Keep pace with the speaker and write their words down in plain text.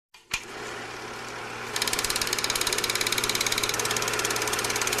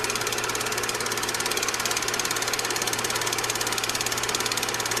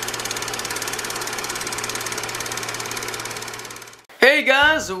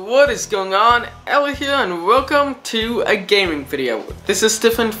guys, what is going on? Ellie here and welcome to a gaming video. This is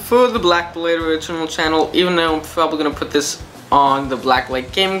different for the Black Blade original channel, even though I'm probably gonna put this on the Black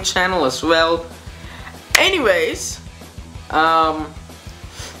Blade gaming channel as well. Anyways, I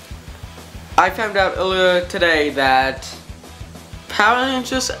found out earlier today that Power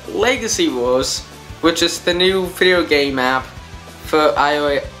Rangers Legacy Wars, which is the new video game app for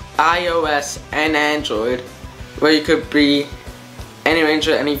iOS and Android, where you could be any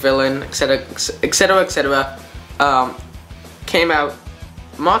ranger, any villain, etc., etc., etc., came out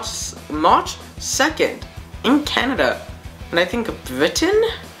March 2nd in Canada, and I think Britain?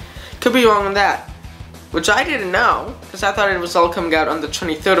 Could be wrong on that, which I didn't know, because I thought it was all coming out on the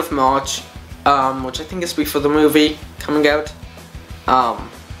 23rd of March, which I think is before the movie coming out,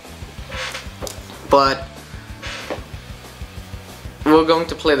 but we're going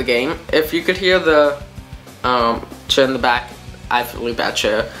to play the game. If you could hear the chair in the back, I have a really bad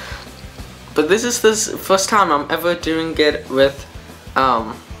chair. But this is the first time I'm ever doing it with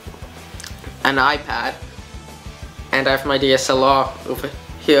an iPad. And I have my DSLR over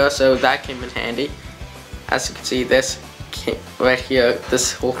here, so that came in handy. As you can see, this right here,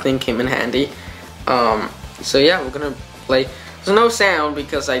 this whole thing came in handy. So yeah, we're gonna play. There's no sound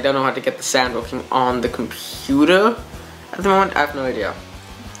because I don't know how to get the sound working on the computer at the moment. I have no idea.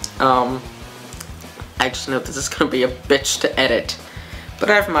 I just know this is gonna be a bitch to edit, but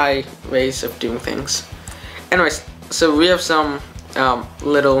I have my ways of doing things. Anyways, so we have some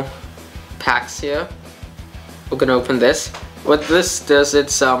little packs here. We're gonna open this. What this does,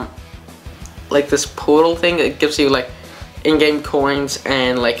 it's like this portal thing. It gives you like in-game coins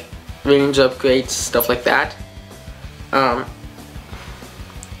and like range upgrades, stuff like that.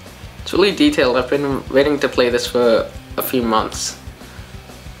 It's really detailed. I've been waiting to play this for a few months.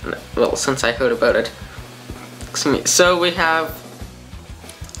 Well, since I heard about it. So we have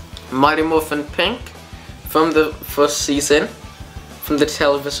Mighty Morphin Pink from the first season, from the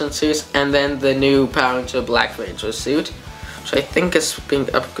television series, and then the new Power Ranger Black Ranger suit, which I think is being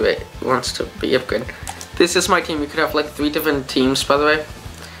upgraded, wants to be upgraded. This is my team. You could have like 3 different teams, by the way.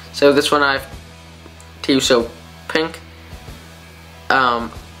 So this one I have Team Show Pink,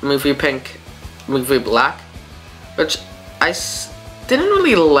 Movie Pink, Movie Black, which I didn't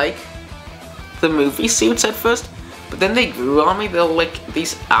really like the movie suits at first, but then they grew on me. They're like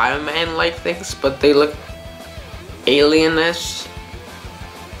these Iron Man like things, but they look alienish,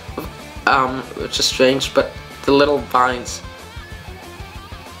 which is strange. But the little vein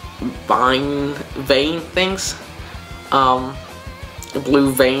things,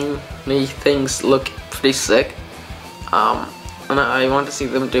 blue veiny things look pretty sick, and I want to see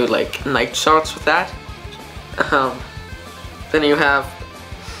them do like night shots with that. Then you have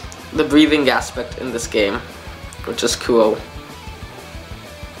the breathing aspect in this game, which is cool.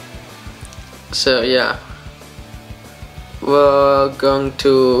 So yeah, we're going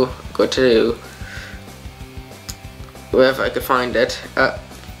to go to wherever I could find it.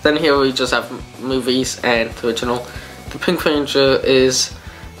 Then here we just have movies and the original. The Pink Ranger is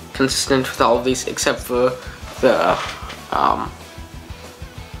consistent with all of these except for the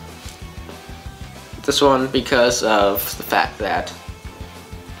this one, because of the fact that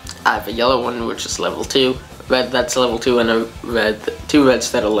I have a yellow one which is level 2, red that's level 2, and a red, 2 reds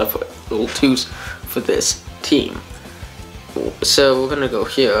that are level 2s for this team. So we're gonna go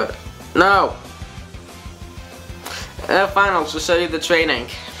here. No! Fine, I'll just show you the training,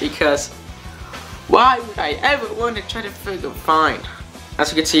 because why would I ever want to try to figure fine.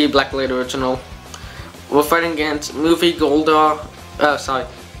 As you can see, Black Blade original. We're fighting against Movie Goldar. Sorry.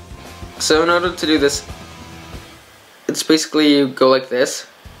 So in order to do this, it's basically you go like this.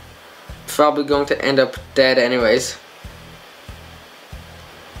 Probably going to end up dead anyways.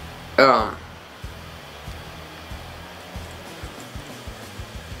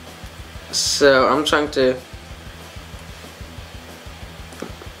 So I'm trying to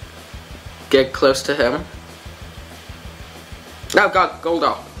get close to him. Oh god,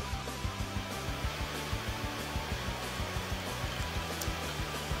 Goldar.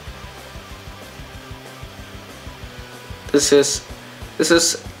 This is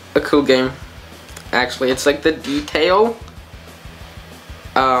a cool game. Actually, it's like the detail.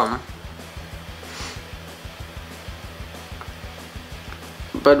 But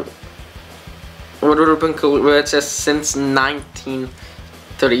what would have been cool, where it says since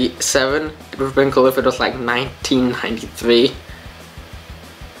 1937, it would have been cool if it was like 1993.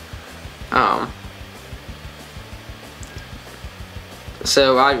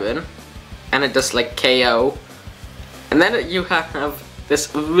 So I win, and it does like KO. And then you have this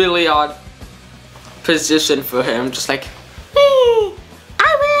really odd position for him, just like, I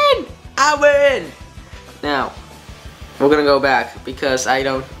I win! Now, we're gonna go back because I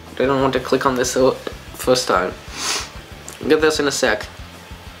don't want to click on this the first time. I'll get this in a sec.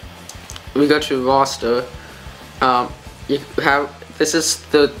 We go to roster. You have, this is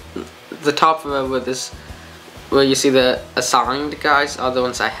the top row where you see the assigned guys are the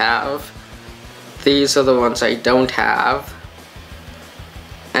ones I have. These are the ones I don't have.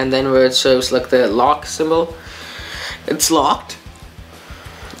 And then where it shows like the lock symbol, it's locked.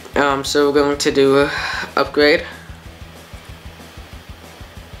 So we're going to do a upgrade.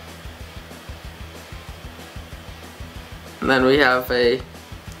 And then we have a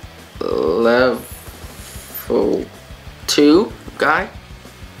level 2 guy.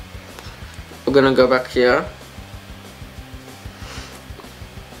 We're gonna go back here.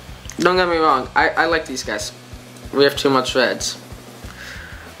 Don't get me wrong, I like these guys. We have too much reds.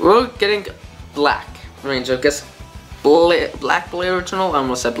 We're getting black ranger. Guess black blade original. I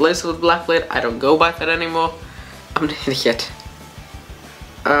almost said blaze with black blade. I don't go by that anymore. I'm an idiot.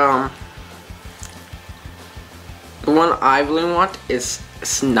 The one I really want is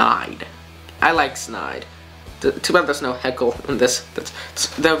Snide. I like Snide. Too bad there's no heckle in this.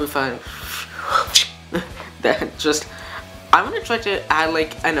 That'll be fine. That just, I'm gonna try to add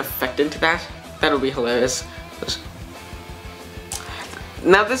like an effect into that. That'll be hilarious.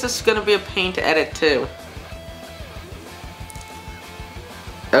 Now this is gonna be a pain to edit too.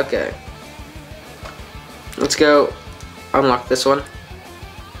 Okay. Let's go unlock this one.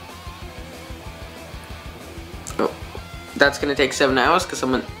 Oh, that's gonna take 7 hours because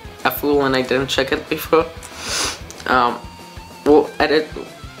I'm a fool and I didn't check it before. We'll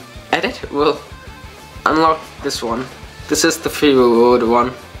we'll unlock this one. This is the free reward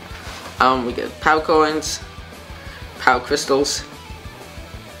one. We get power coins, power crystals,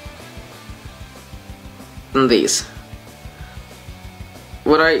 and these.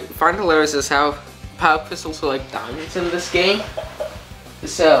 What I find hilarious is how power crystals are like diamonds in this game.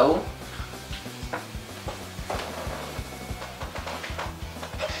 So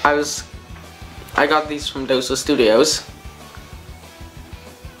I got these from Dosa Studios.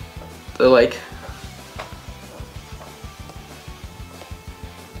 They're like,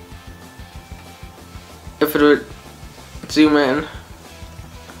 if it would zoom in,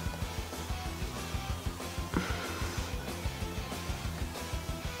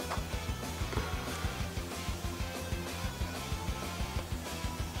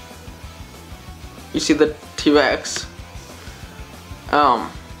 you see the T-Rex.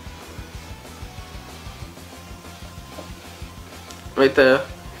 Right there,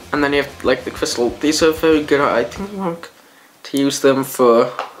 and then you have like the crystal. These are very good. I think I want to use them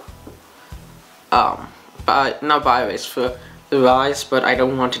for not biowaste, for the rise, but I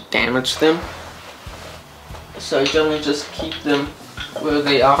don't want to damage them, so I generally just keep them where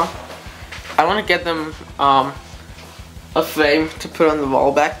they are. I want to get them a frame to put on the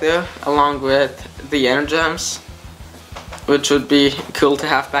wall back there, along with the energems, which would be cool to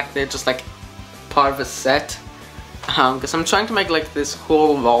have back there, just like part of a set. Because I'm trying to make like this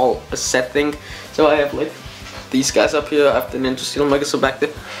whole wall a set thing. So I have like these guys up here, I have the Ninja Steel Megasaur back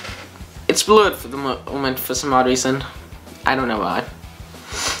there. It's blurred for the moment for some odd reason. I don't know why.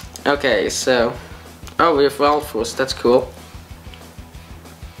 Okay, so, oh, we have Walrus, that's cool.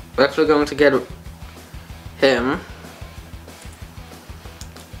 We're actually going to get him.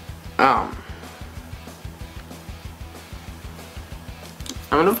 I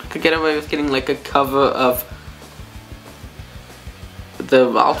wonder if I could get away with getting like a cover of the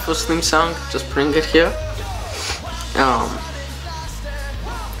Walrus theme song, just bring it here.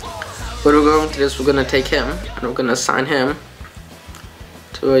 What we're going to do is we're going to take him and we're going to assign him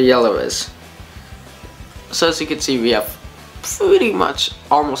to where yellow is. So as you can see, we have pretty much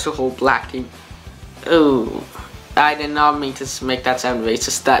almost a whole black team. Oh, I did not mean to make that sound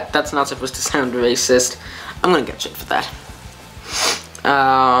racist. That's not supposed to sound racist. I'm gonna get shit for that.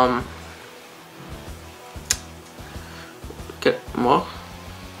 Get more.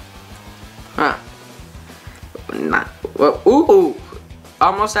 Nah. Well, ooh,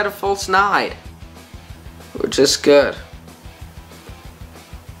 almost at a full Snide, which is good.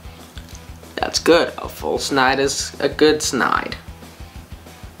 That's good. A full Snide is a good Snide.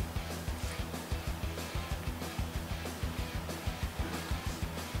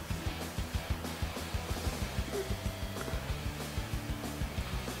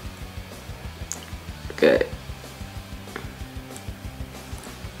 Okay.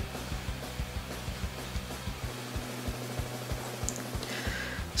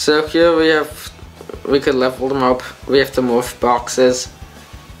 So here we could level them up. We have the morph boxes,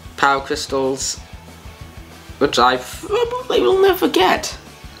 power crystals, which I probably will never get.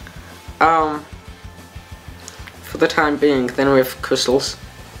 For the time being, then we have crystals.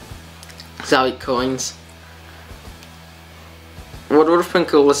 Zowie coins. What would have been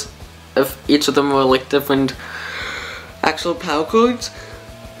cool is if each of them were like different actual power coins.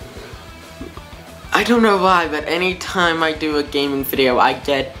 I don't know why, but anytime I do a gaming video, I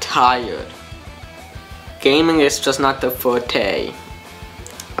get tired. Gaming is just not the forte.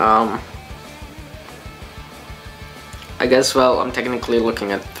 I guess, well, I'm technically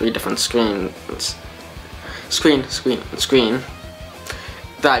looking at 3 different screens. Screen.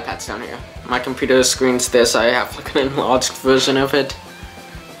 The iPad's down here. My computer screen's this, I have like an enlarged version of it.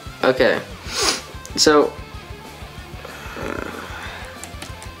 Okay, so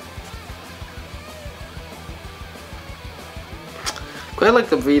quite like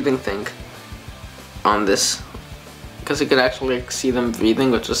the breathing thing on this, because you could actually like, see them breathing,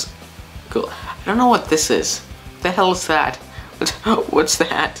 which is cool. I don't know what this is. What the hell is that? What's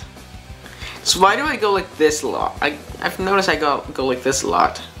that? So why do I go like this a lot? I've noticed I go like this a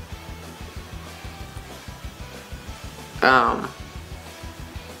lot.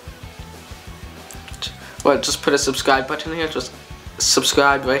 What, just put a subscribe button here? Just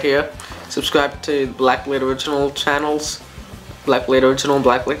subscribe right here. Subscribe to Black Blade Original channels. Black Blade Original,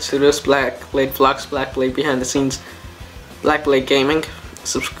 Black Blade Studios, Black Blade Vlogs, Black Blade Behind the Scenes, Black Blade Gaming.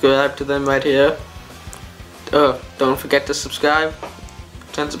 Subscribe to them right here. Don't forget to subscribe.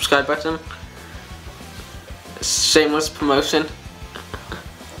 Turn the subscribe button. Shameless promotion.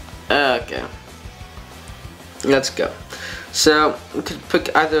 Okay. Let's go. So, we could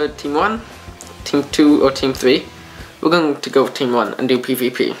pick either Team 1, Team 2, or Team 3. We're going to go with Team 1 and do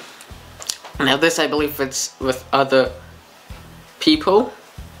PvP. Now this, I believe, it's with other people.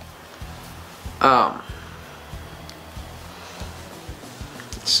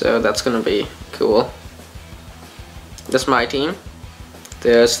 So that's gonna be cool. That's my team.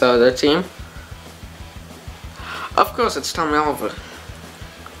 There's the other team. Of course, it's Tommy Oliver.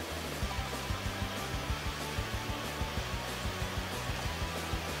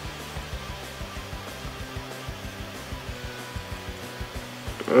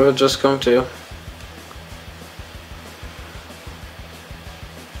 We're just going to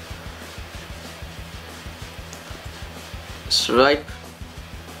swipe.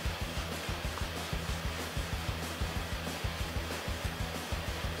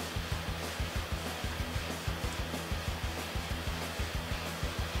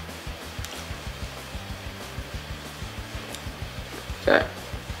 Okay.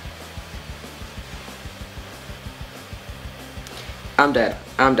 I'm dead.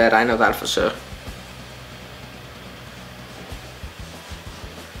 I'm dead. I know that for sure.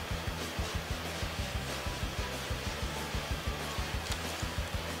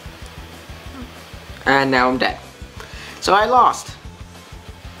 And now I'm dead. So I lost.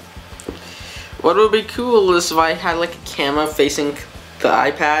 What would be cool is if I had like a camera facing the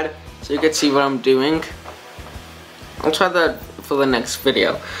iPad so you could see what I'm doing. I'll try that for the next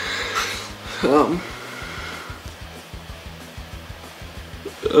video.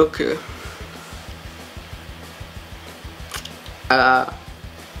 Okay.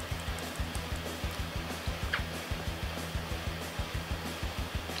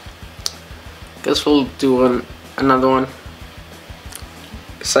 Guess we'll do another one.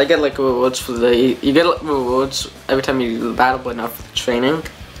 So I get like rewards for you get rewards every time you do the battle, but not for the training.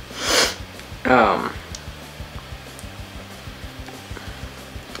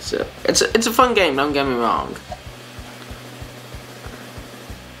 So it's a fun game, don't get me wrong.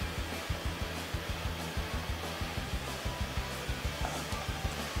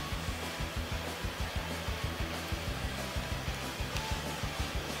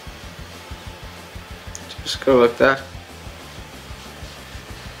 Just go like that.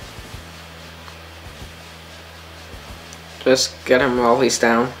 Just get him while he's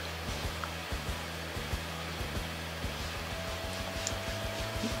down.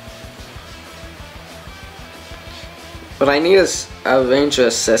 What I need is a ranger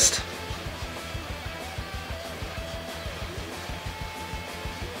assist.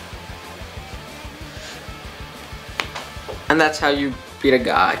 And that's how you beat a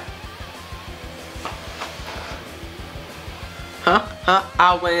guy. Huh?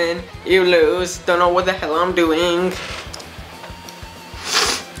 I win, you lose, don't know what the hell I'm doing.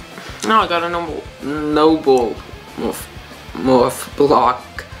 No, I got a noble morph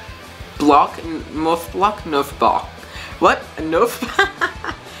block. Morph block? Nerf block. What? A nerf?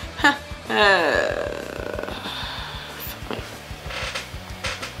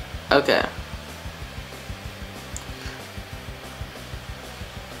 Okay.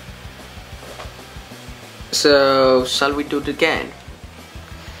 So, shall we do it again?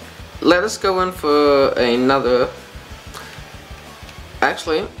 let us go in for another.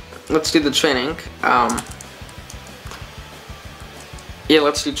 Actually, let's do the training. Yeah,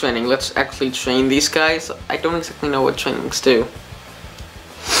 let's do training. Let's actually train these guys. I don't exactly know what trainings do.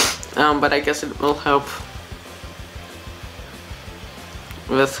 But I guess it will help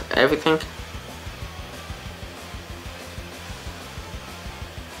with everything.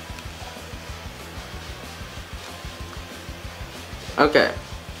 Okay.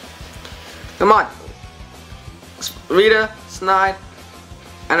 Come on. Rita, Snide,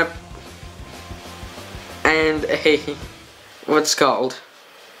 and a what's called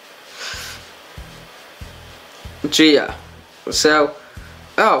Gia. So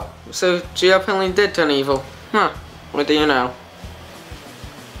Gia apparently did turn evil. Huh. What do you know?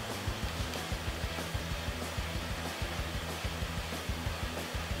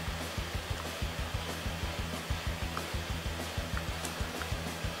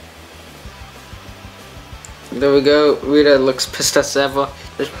 There we go. Rita looks pissed as ever.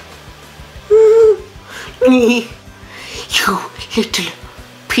 You little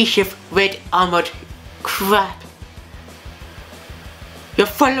piece of red armored crap. You're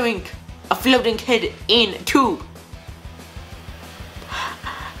following a floating head in too.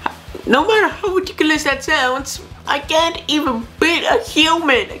 No matter how ridiculous that sounds, I can't even beat a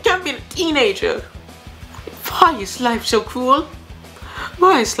human. I can't beat a teenager. Why is life so cruel?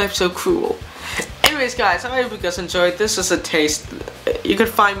 Why is life so cruel? Anyways guys, I hope you guys enjoyed. This is a taste. You can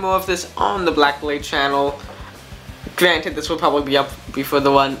find more of this on the Black Blade channel. Granted, this will probably be up before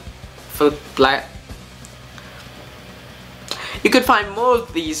the one for Black. You can find more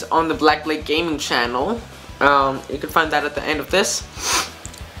of these on the Black Blade Gaming channel. You can find that at the end of this.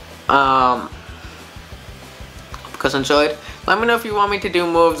 Because enjoyed. Let me know if you want me to do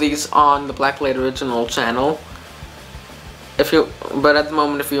more of these on the Black Blade original channel. But at the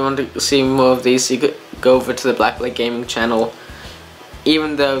moment, if you want to see more of these, you could go over to the Black Blade Gaming channel.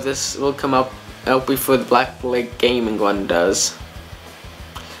 Even though this will come up before the Black Blade Gaming one does.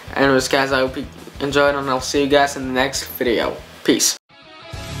 Anyways guys, I hope you enjoyed, and I'll see you guys in the next video. Peace.